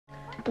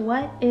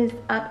What is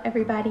up,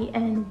 everybody,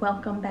 and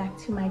welcome back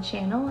to my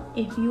channel.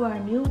 If you are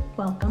new,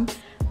 welcome.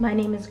 My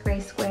name is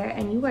Grace Square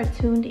and you are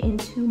tuned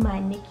into my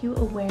NICU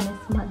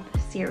Awareness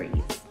Month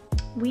series.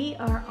 We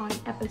are on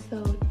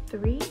episode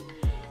 3.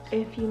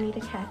 If you need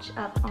to catch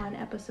up on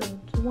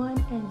episodes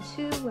 1 and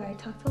 2, where I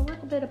talked a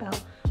little bit about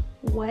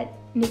what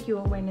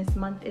NICU Awareness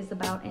Month is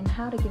about and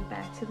how to give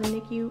back to the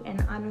NICU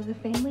and honor the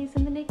families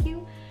in the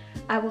NICU,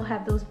 I will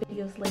have those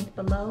videos linked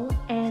below.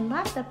 And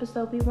last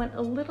episode we went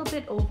a little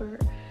bit over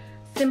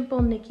simple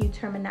NICU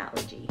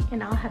terminology,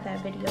 and I'll have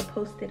that video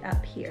posted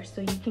up here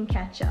so you can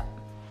catch up.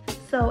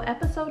 So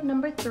episode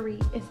number 3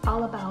 is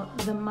all about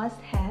the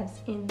must-haves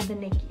in the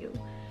NICU.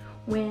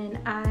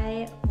 When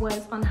I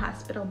was on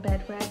hospital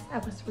bed rest, I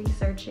was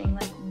researching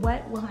like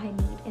what will I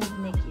need in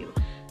the NICU.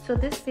 So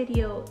this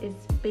video is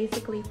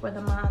basically for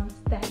the moms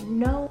that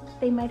know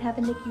they might have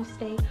a NICU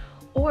stay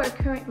or are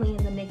currently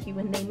in the NICU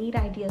and they need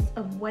ideas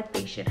of what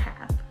they should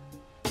have.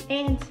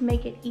 And to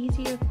make it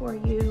easier for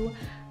you,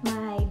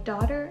 my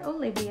daughter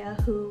Olivia,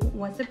 who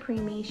was a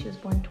preemie, she was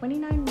born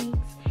 29 weeks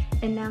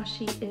and now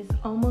she is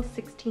almost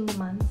 16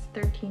 months,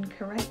 13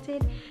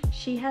 corrected.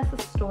 She has a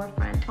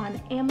storefront on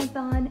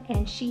Amazon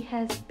and she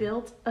has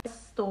built a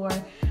store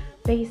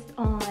based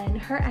on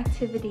her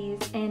activities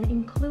and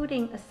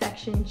including a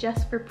section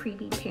just for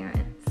preemie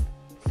parents.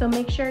 So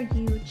make sure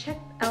you check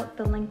out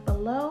the link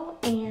below,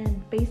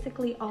 and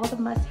basically all the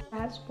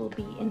must-haves will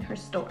be in her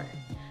store.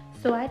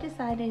 So I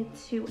decided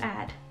to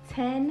add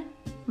 10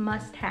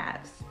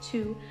 must-haves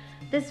to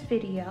this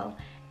video,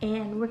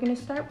 and we're going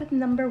to start with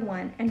number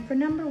 1. And for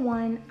number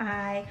 1,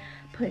 I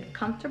put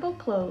comfortable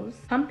clothes,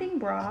 pumping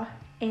bra,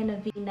 and a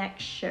V-neck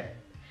shirt.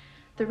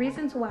 The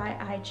reasons why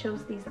I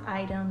chose these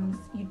items: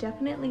 you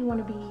definitely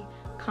want to be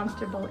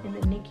comfortable in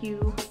the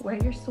NICU. Wear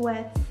your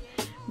sweats,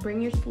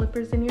 bring your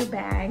slippers in your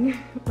bag.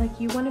 Like,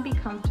 you want to be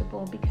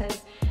comfortable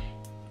because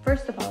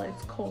first of all,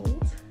 it's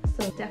cold,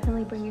 so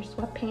definitely bring your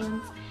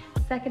sweatpants.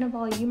 Second of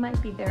all, you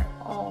might be there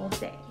all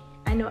day.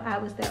 I know I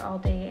was there all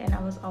day and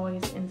I was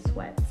always in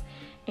sweats,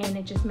 and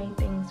it just made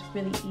things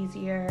really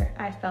easier.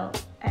 I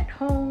felt at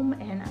home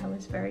and I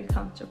was very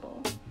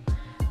comfortable.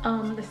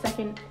 The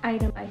second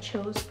item I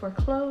chose for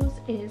clothes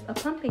is a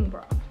pumping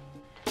bra.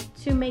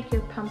 To make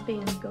your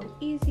pumping go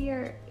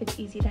easier, it's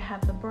easy to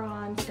have the bra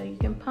on so you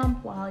can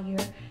pump while you're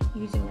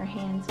using your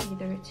hands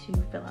either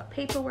to fill out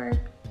paperwork,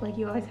 like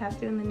you always have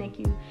to in the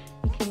NICU.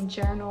 You can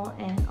journal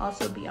and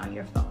also be on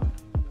your phone.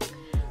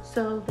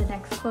 So the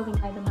next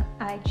clothing item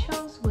I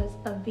chose was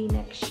a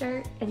V-neck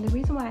shirt, and the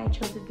reason why I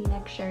chose a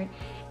V-neck shirt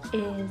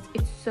is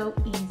it's so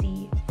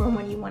easy for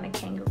when you want a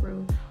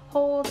kangaroo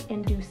hold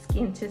and do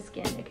skin to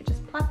skin. You could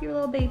just plop your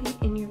little baby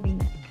in your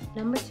V-neck.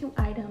 Number 2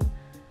 item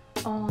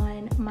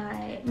on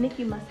my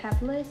NICU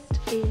must-have list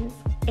is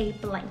a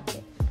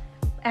blanket.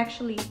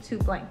 Actually, 2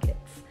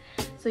 blankets.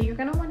 So you're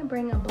gonna want to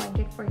bring a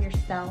blanket for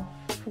yourself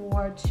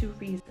for 2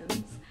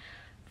 reasons.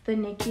 The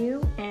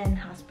NICU and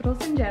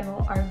hospitals in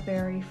general are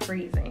very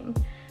freezing.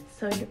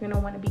 So you're gonna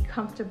want to be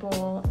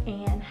comfortable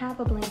and have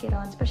a blanket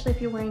on, especially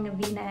if you're wearing a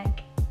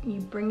V-neck. You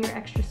bring your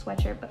extra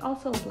sweatshirt, but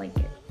also a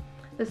blanket.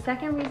 The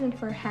second reason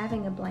for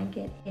having a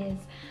blanket is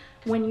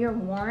when you're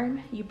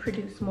warm, you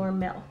produce more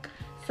milk.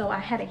 So I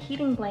had a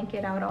heating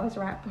blanket I would always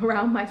wrap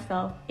around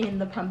myself in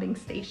the pumping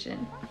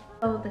station.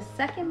 So the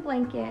second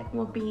blanket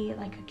will be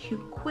like a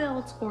cute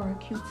quilt or a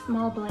cute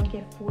small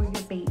blanket for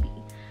your baby.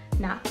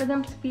 Not for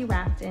them to be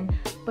wrapped in,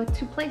 but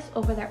to place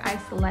over their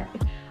isolette.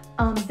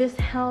 This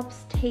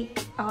helps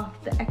take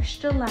off the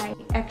extra light,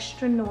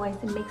 extra noise,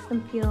 and makes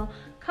them feel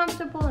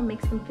comfortable and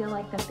makes them feel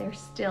like that they're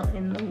still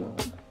in the womb.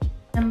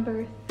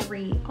 Number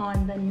 3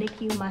 on the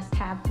NICU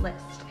must-have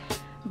list: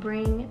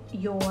 bring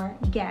your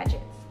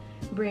gadgets.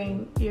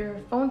 Bring your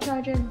phone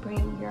charger,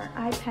 bring your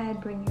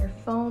iPad, bring your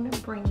phone,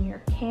 bring your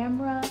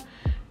camera,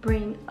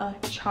 bring a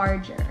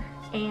charger.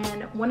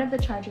 And one of the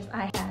chargers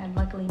I had,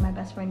 luckily my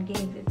best friend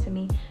gave it to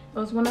me. It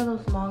was one of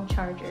those long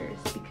chargers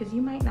because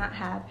you might not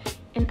have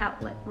an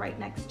outlet right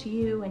next to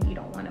you and you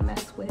don't want to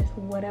mess with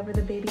whatever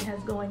the baby has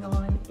going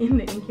on in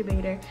the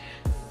incubator.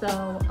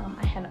 So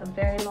I had a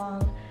very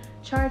long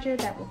charger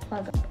that will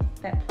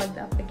plugged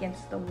up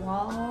against the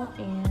wall,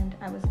 and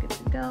I was good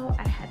to go.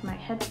 I had my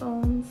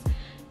headphones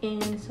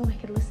in so I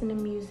could listen to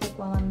music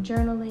while I'm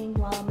journaling.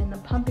 While I'm in the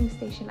pumping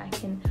station, I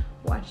can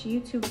watch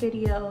YouTube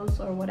videos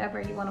or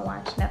whatever you want to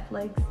watch,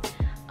 Netflix.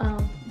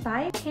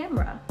 Buy a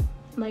camera,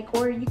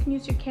 or you can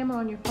use your camera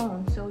on your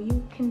phone so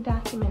you can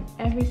document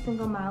every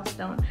single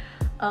milestone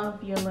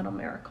of your little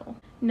miracle.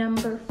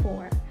 Number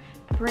 4,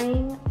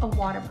 bring a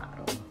water bottle.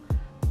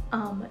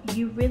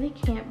 You really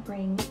can't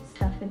bring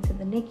stuff into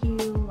the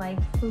NICU like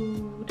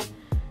food,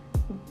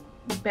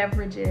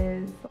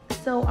 beverages.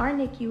 So our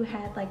NICU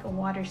had like a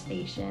water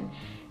station,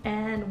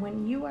 and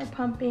when you are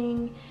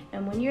pumping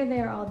and when you're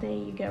there all day,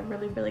 you get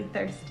really, really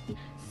thirsty.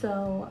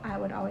 So I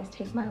would always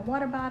take my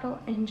water bottle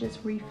and just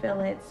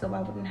refill it so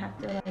I wouldn't have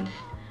to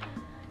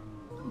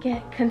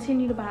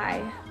continue to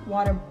buy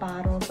water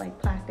bottles, like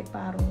plastic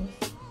bottles,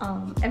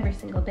 every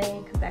single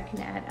day, because that can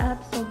add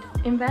up. So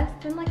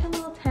invest in like a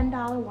little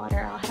 $10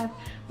 water. I'll have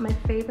my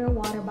favorite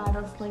water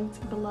bottles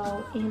linked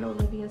below in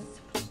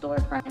Olivia's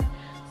storefront,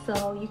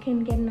 so you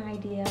can get an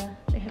idea.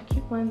 They have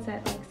cute ones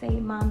that like say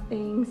mom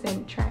things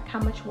and track how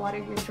much water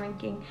you're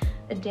drinking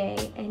a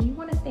day, and you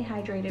want to stay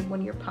hydrated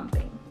when you're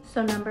pumping.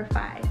 So number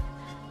 5,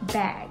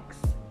 bags.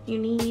 You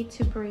need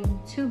to bring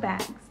 2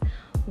 bags.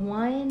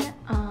 One,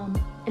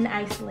 an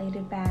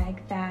isolated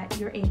bag that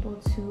you're able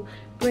to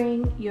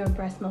bring your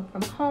breast milk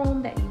from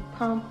home that you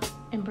pump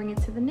and bring it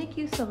to the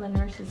NICU so the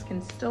nurses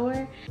can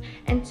store.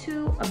 And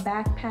 2, a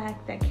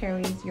backpack that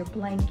carries your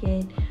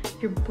blanket,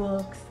 your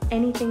books,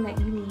 anything that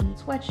you need.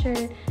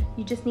 Sweatshirt,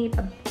 you just need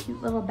a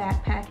cute little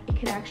backpack. It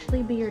could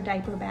actually be your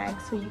diaper bag,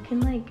 so you can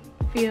like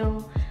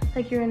feel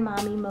like you're in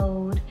mommy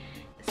mode.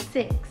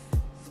 6,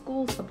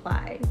 school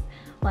supplies,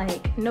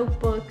 like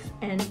notebooks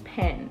and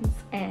pens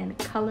and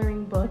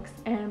coloring books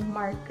and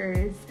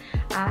markers.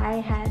 I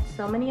had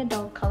so many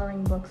adult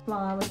coloring books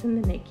while I was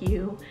in the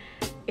NICU.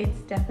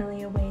 It's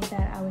definitely a way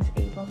that I was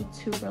able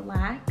to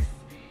relax.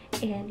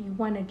 And you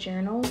want a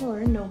journal or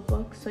a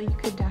notebook so you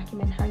could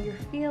document how you're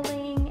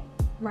feeling.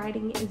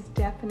 Writing is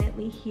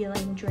definitely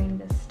healing during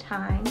this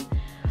time.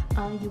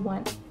 You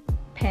want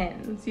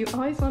pens. You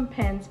always want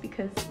pens,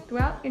 because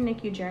throughout your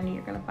NICU journey,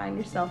 you're going to find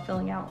yourself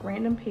filling out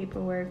random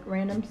paperwork,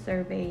 random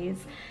surveys,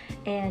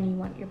 and you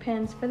want your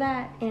pens for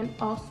that, and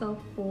also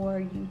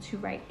for you to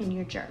write in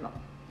your journal.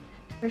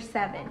 Number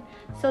 7.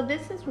 So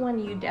this is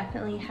one you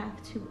definitely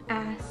have to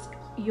ask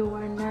your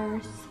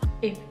nurse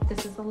if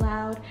this is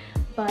allowed,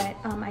 but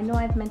I know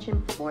I've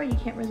mentioned before you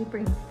can't really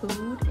bring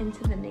food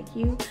into the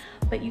NICU,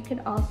 but you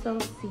can also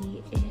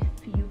see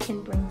if you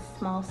can bring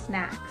small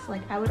snacks.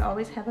 Like I would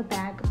always have a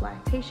bag of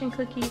lactation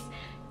cookies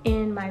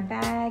in my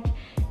bag,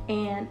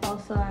 and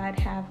also I'd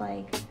have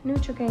like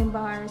Nutrigrain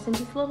bars and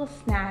just little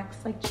snacks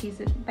like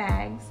Cheez-It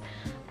bags,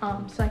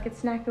 so I could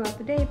snack throughout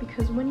the day,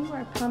 because when you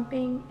are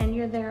pumping and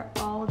you're there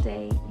all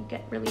day, you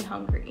get really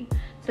hungry.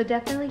 So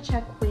definitely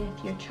check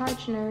with your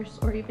charge nurse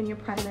or even your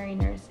primary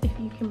nurse if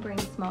you can bring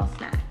small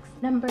snacks.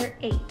 Number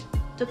 8,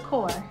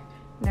 decor,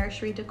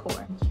 nursery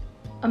decor.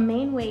 A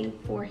main way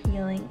for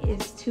healing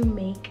is to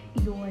make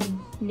your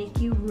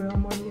NICU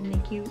room or your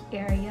NICU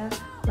area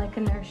like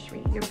a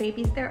nursery. Your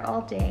baby's there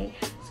all day,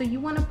 so you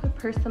want to put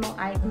personal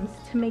items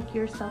to make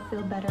yourself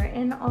feel better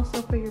and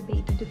also for your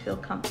baby to feel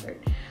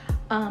comfort.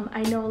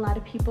 I know a lot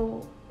of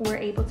people were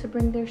able to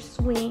bring their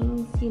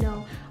swings. You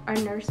know, our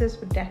nurses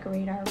would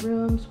decorate our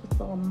rooms with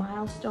little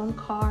milestone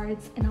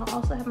cards, and I'll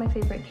also have my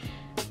favorite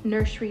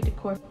nursery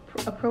decor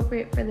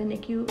appropriate for the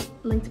NICU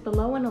linked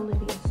below in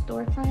Olivia's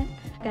storefront.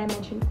 Like I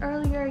mentioned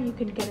earlier, you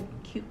can get a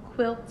cute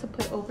quilt to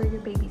put over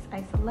your baby's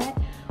isolette.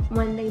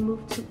 When they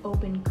move to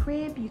open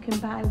crib, you can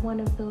buy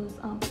one of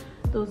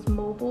those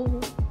mobile,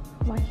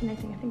 why can't I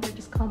think they're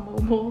just called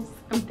mobiles.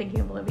 I'm thinking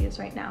of Olivia's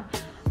right now.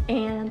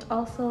 And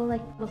also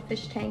like little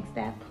fish tanks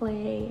that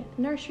play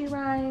nursery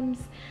rhymes.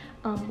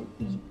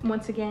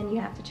 Once again, you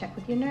have to check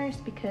with your nurse,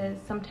 because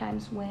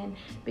sometimes when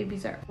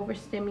babies are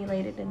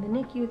overstimulated in the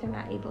NICU, they're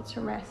not able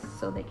to rest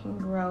so they can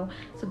grow.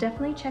 So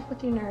definitely check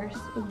with your nurse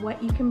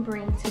what you can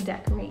bring to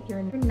decorate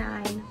your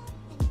 9,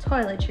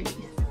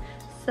 toiletries.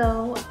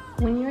 So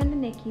when you're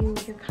in the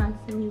NICU, you're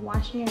constantly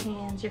washing your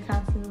hands, you're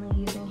constantly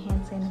using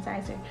hand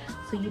sanitizer.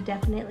 So you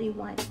definitely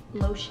want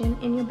lotion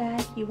in your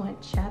bag, you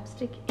want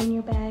chapstick in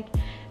your bag,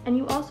 and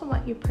you also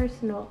want your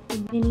personal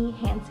mini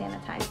hand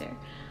sanitizer.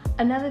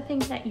 Another thing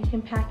that you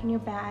can pack in your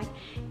bag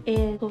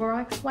is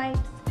Clorox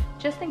wipes,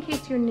 just in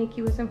case your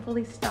NICU isn't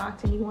fully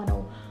stocked and you want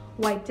to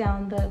wipe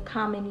down the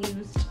common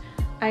used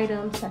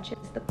items such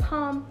as the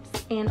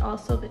pumps and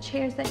also the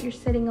chairs that you're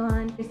sitting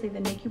on. Obviously, the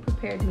NICU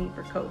prepared me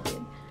for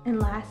COVID. And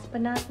last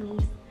but not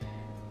least,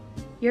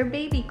 your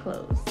baby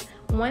clothes.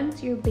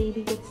 Once your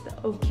baby gets the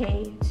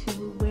okay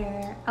to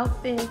wear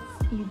outfits,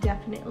 you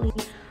definitely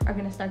are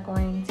going to start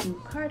going to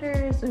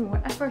Carter's or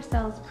whatever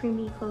sells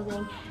preemie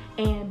clothing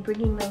and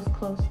bringing those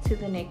clothes to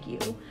the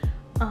NICU.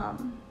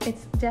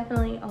 It's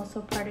definitely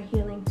also part of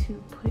healing to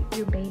put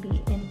your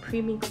baby in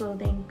preemie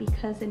clothing,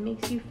 because it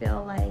makes you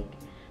feel like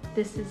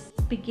this is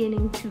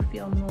beginning to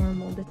feel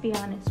normal. To be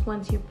honest,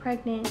 once you're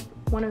pregnant,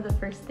 one of the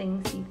first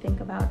things you think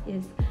about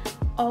is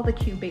all the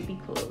cute baby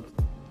clothes.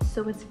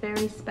 So it's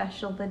very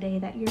special the day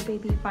that your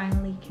baby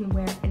finally can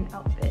wear an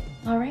outfit.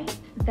 All right,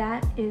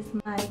 that is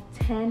my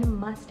 10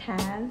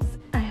 must-haves.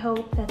 I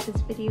hope that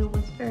this video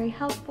was very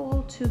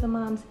helpful to the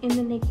moms in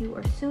the NICU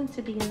or soon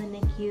to be in the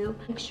NICU.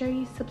 Make sure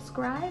you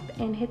subscribe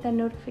and hit that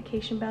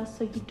notification bell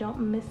so you don't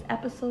miss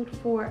episode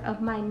 4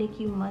 of my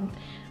NICU month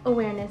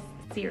awareness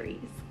series.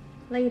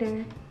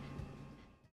 Later.